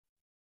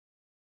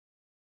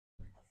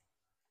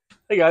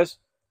Hey guys,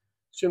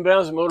 Jim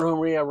Bounds at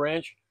Motorhome Rehab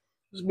Ranch.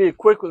 This will be a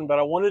quick one, but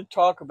I wanted to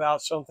talk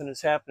about something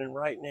that's happening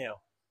right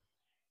now.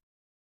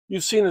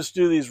 You've seen us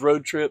do these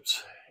road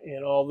trips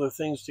and all the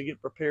things to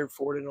get prepared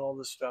for it and all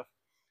this stuff.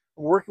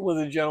 I'm working with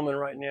a gentleman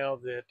right now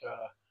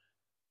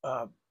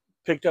that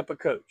picked up a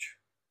coach,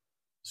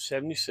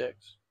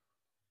 76,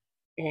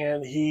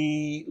 and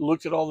he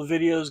looked at all the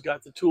videos,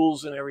 got the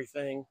tools and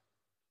everything,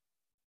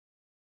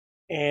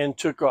 and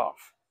took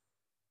off.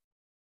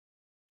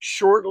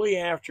 Shortly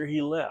after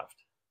he left,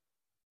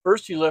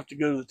 first he left to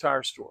go to the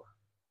tire store.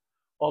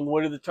 On the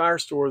way to the tire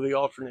store, the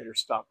alternator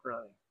stopped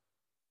running.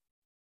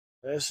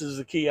 This is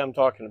the key I'm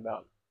talking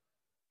about.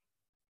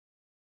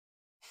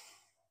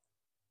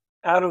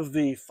 Out of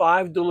the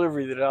 5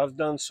 delivery that I've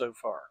done so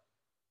far,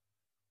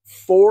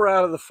 4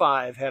 out of the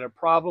 5 had a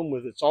problem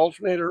with its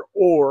alternator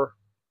or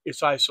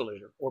its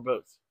isolator, or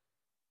both.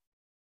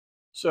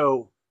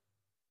 So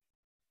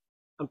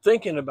I'm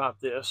thinking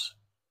about this.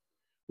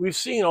 We've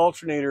seen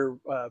alternator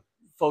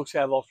folks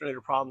have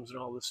alternator problems and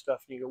all this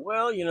stuff, and you go,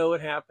 well, you know,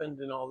 it happened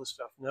and all this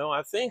stuff. No,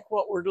 I think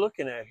what we're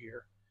looking at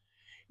here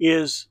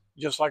is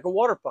just like a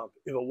water pump.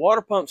 If a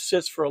water pump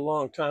sits for a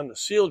long time, the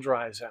seal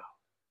dries out.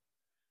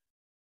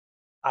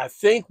 I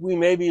think we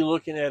may be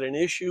looking at an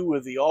issue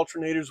with the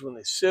alternators when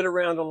they sit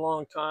around a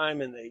long time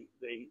and they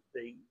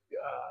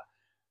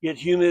get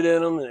humid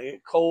in them and they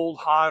get cold,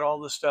 hot,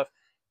 all this stuff.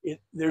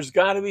 There's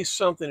got to be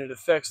something that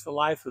affects the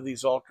life of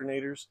these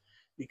alternators,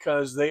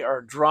 because they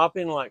are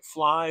dropping like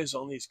flies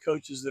on these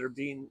coaches that are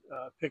being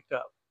picked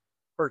up,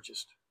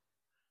 purchased.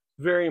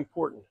 Very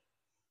important.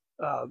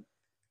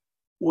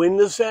 When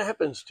this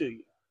happens to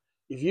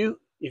you,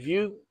 if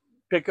you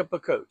pick up a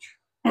coach,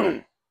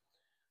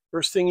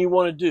 first thing you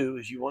want to do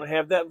is you want to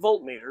have that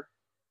voltmeter.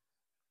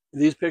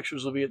 These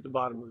pictures will be at the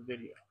bottom of the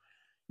video.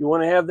 You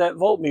want to have that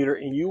voltmeter,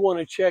 and you want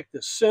to check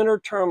the center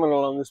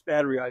terminal on this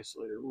battery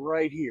isolator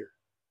right here.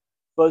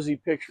 Fuzzy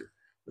picture.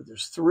 But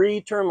there's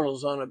 3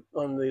 terminals on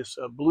this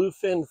blue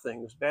fin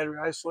thing, this battery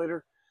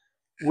isolator.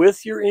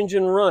 With your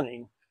engine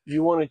running,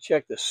 you want to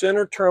check the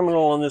center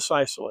terminal on this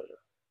isolator.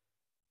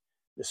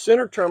 The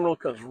center terminal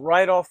comes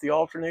right off the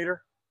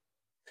alternator,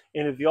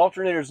 and if the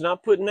alternator is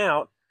not putting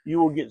out, you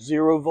will get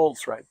 0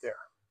 volts right there.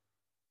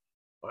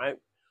 All right?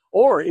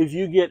 Or if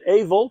you get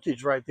a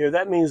voltage right there,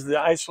 that means the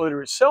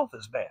isolator itself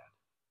is bad.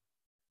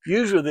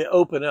 Usually they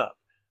open up.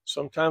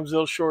 Sometimes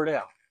they'll short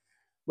out.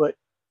 But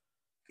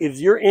if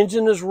your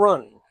engine is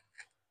running,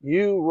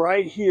 you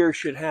right here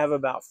should have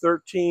about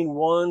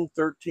 13.1,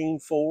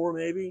 13.4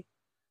 maybe.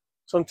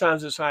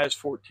 Sometimes as high as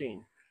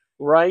 14.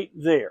 Right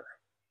there.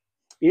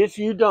 If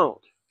you don't,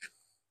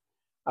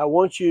 I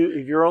want you,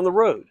 if you're on the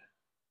road,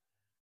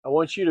 I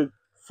want you to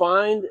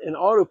find an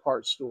auto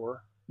parts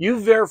store.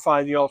 You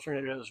verify the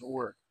alternator doesn't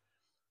work.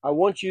 I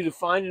want you to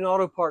find an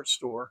auto parts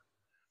store,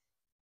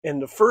 and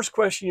the first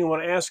question you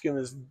want to ask them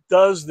is,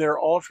 does their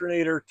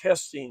alternator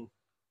testing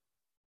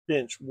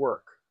bench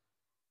work?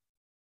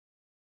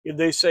 If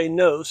they say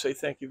no, say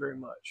thank you very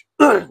much.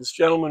 This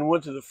gentleman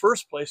went to the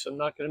first place. I'm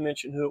not going to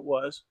mention who it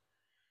was.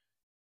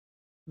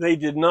 They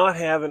did not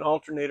have an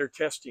alternator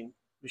testing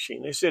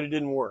machine. They said it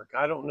didn't work.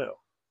 I don't know.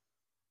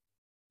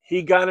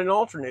 He got an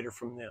alternator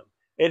from them.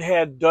 It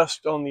had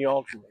dust on the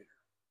alternator.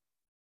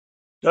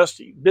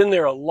 Dusty. Been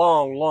there a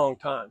long, long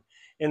time.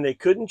 And they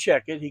couldn't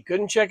check it. He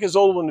couldn't check his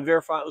old one to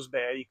verify it was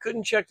bad. He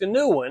couldn't check the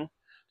new one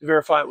to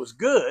verify it was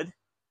good.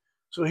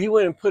 So he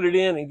went and put it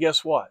in, and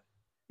guess what?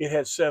 It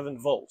had 7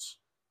 volts.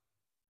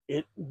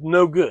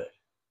 No good.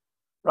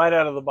 Right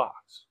out of the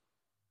box.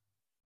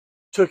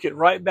 Took it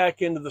right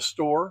back into the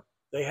store.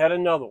 They had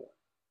another one.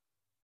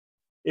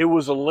 It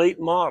was a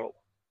late model,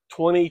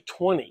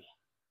 2020,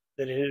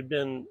 that it had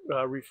been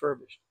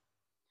refurbished.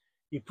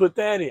 He put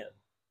that in.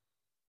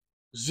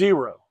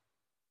 0.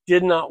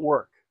 Did not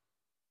work.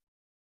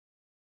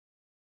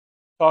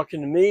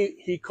 Talking to me,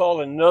 he called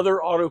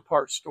another auto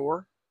parts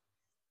store,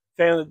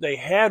 found that they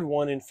had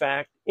one, in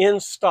fact, in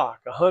stock,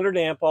 a 100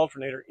 amp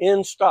alternator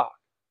in stock.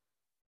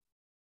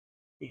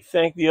 He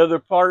thanked the other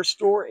parts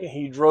store, and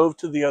he drove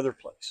to the other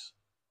place.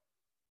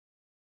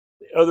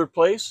 The other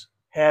place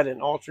had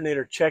an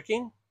alternator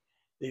checking.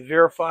 They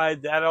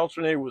verified that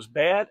alternator was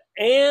bad,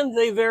 and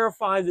they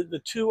verified that the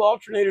 2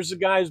 alternators the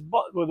guys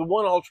bought, or the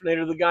 1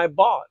 alternator the guy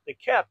bought, they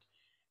kept,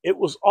 it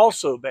was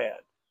also bad.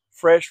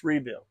 Fresh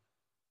rebuild.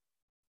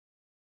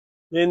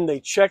 Then they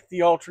checked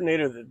the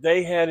alternator that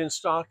they had in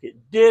stock.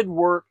 It did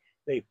work.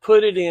 They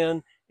put it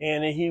in,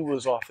 and he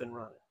was off and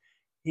running.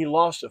 He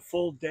lost a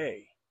full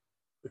day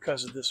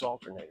because of this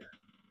alternator.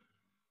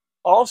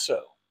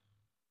 Also,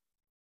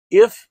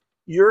 if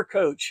your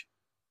coach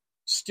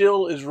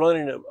still is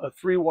running a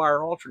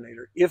 3-wire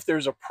alternator, if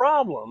there's a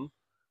problem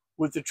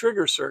with the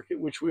trigger circuit,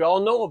 which we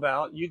all know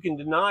about, you can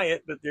deny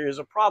it, but there is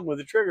a problem with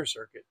the trigger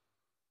circuit.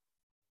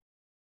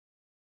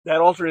 That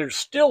alternator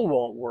still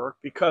won't work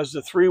because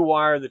the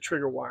 3-wire, the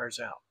trigger wire's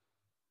out.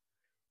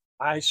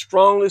 I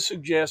strongly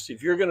suggest,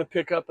 if you're going to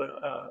pick up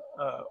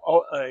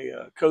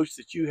a coach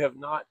that you have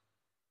not,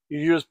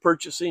 you're just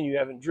purchasing, you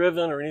haven't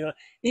driven or anything,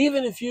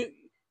 even if you,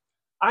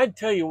 I'd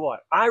tell you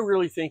what, I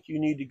really think you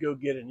need to go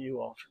get a new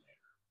alternator.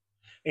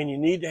 and you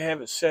need to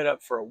have it set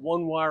up for a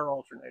one-wire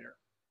alternator.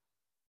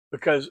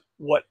 Because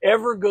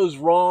whatever goes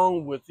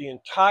wrong with the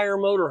entire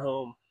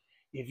motorhome,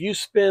 if you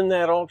spin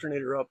that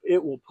alternator up,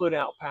 it will put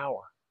out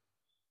power.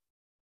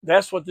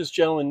 That's what this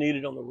gentleman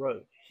needed on the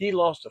road. He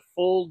lost a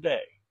full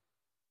day.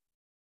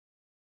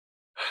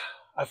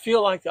 I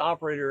feel like the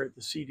operator at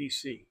the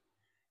CDC,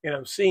 and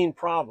I'm seeing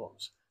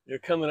problems. They're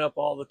coming up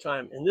all the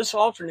time. And this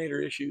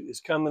alternator issue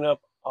is coming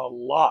up a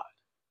lot.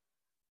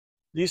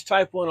 These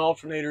type 1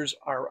 alternators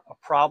are a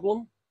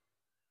problem.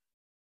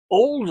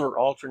 Older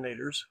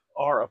alternators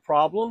are a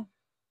problem.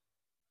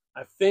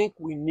 I think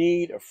we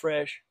need a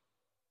fresh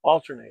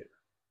alternator.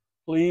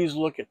 Please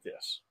look at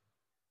this.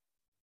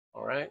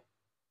 All right.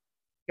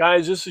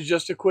 Guys, this is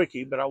just a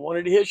quickie, but I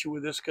wanted to hit you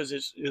with this because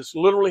it's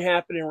literally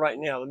happening right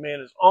now. The man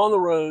is on the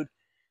road.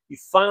 He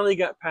finally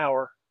got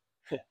power.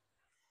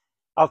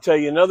 I'll tell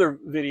you another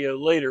video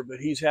later, but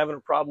he's having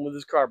a problem with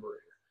his carburetor.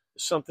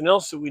 Something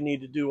else that we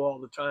need to do all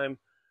the time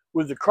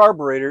with the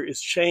carburetor is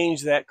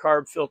change that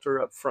carb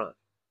filter up front.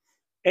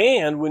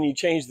 And when you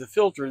change the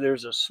filter,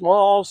 there's a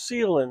small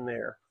seal in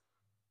there.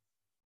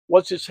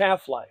 What's its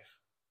half-life?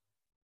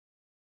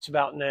 It's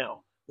about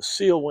now. The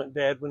seal went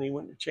bad when he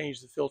went to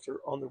change the filter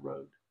on the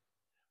road.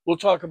 We'll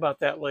talk about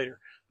that later.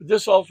 But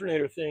this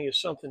alternator thing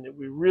is something that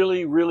we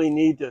really, really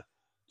need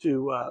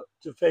to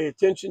pay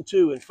attention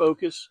to and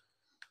focus.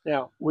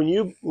 Now, when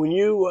you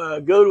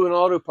go to an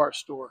auto parts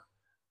store,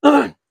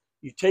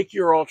 you take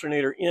your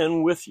alternator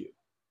in with you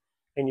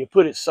and you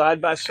put it side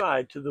by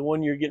side to the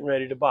one you're getting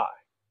ready to buy,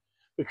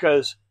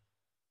 because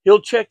he'll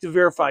check to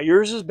verify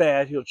yours is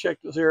bad, he'll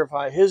check to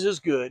verify his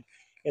is good,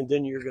 and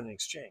then you're going to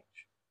exchange.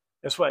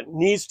 That's what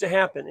needs to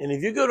happen. And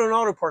if you go to an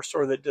auto parts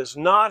store that does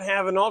not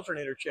have an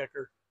alternator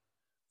checker,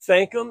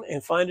 thank them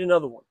and find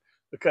another one,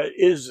 because it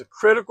is a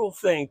critical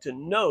thing to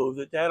know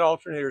that that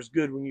alternator is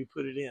good when you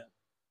put it in.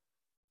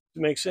 Does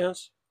it make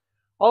sense?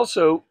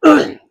 Also,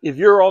 if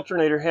your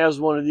alternator has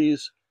one of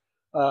these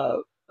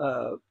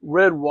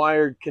red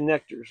wired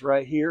connectors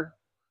right here,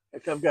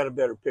 I've got a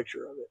better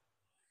picture of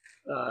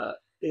it.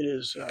 It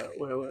is,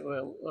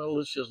 well,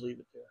 let's just leave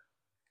it there.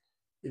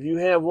 If you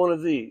have one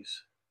of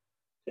these,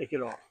 take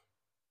it off.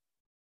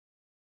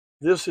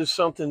 This is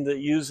something that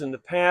used in the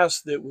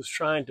past that was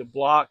trying to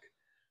block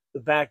the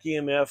back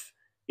EMF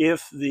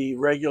if the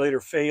regulator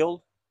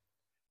failed.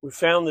 We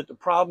found that the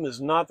problem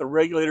is not the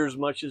regulator as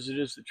much as it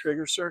is the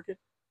trigger circuit.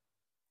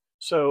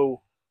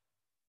 So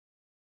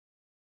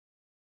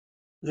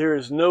there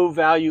is no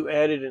value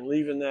added in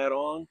leaving that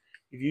on.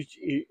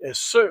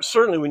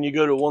 Certainly when you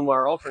go to a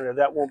one-wire alternator,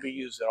 that won't be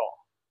used at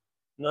all.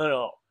 None at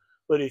all.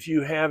 But if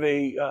you have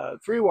a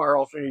three-wire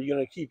alternator, you're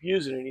going to keep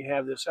using it, and you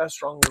have this, I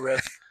strongly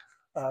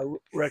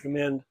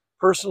recommend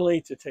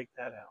personally to take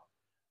that out.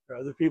 There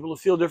are other people who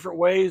feel different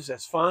ways.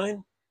 That's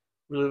fine.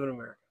 We live in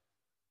America,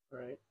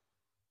 right?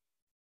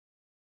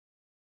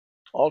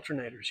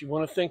 Alternators. You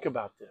want to think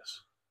about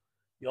this.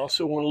 You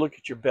also want to look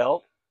at your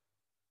belt.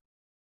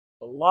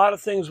 A lot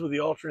of things with the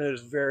alternator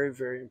is very,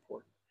 very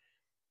important.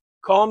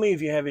 Call me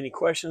if you have any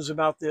questions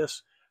about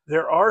this.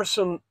 There are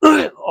some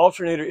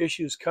alternator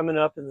issues coming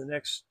up in the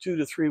next 2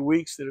 to 3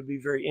 weeks that will be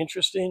very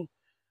interesting.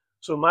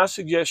 So my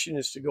suggestion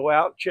is to go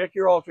out, check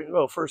your alternator.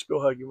 Well, first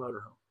go hug your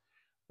motorhome.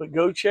 But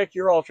go check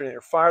your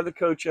alternator, fire the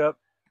coach up,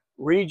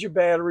 read your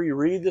battery,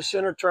 read the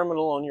center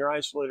terminal on your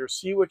isolator,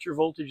 see what your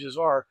voltages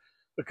are,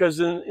 because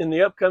in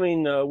the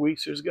upcoming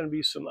weeks, there's going to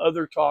be some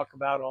other talk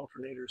about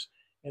alternators,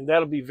 and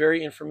that'll be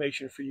very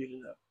information for you to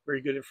know,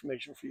 very good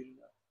information for you to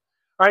know.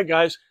 All right,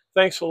 guys,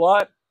 thanks a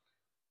lot.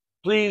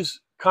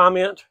 Please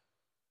comment.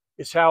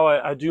 It's how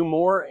I do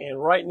more,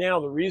 and right now,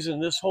 the reason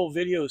this whole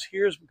video is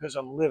here is because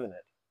I'm living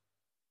it.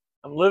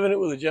 I'm living it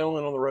with a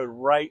gentleman on the road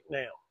right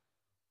now.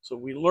 So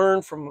we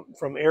learn from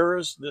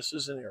errors. This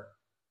is an error.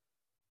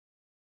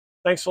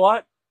 Thanks a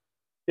lot.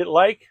 Hit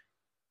like.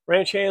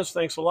 Ranch hands,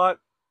 thanks a lot.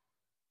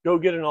 Go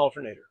get an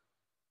alternator.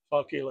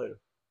 Talk to you later.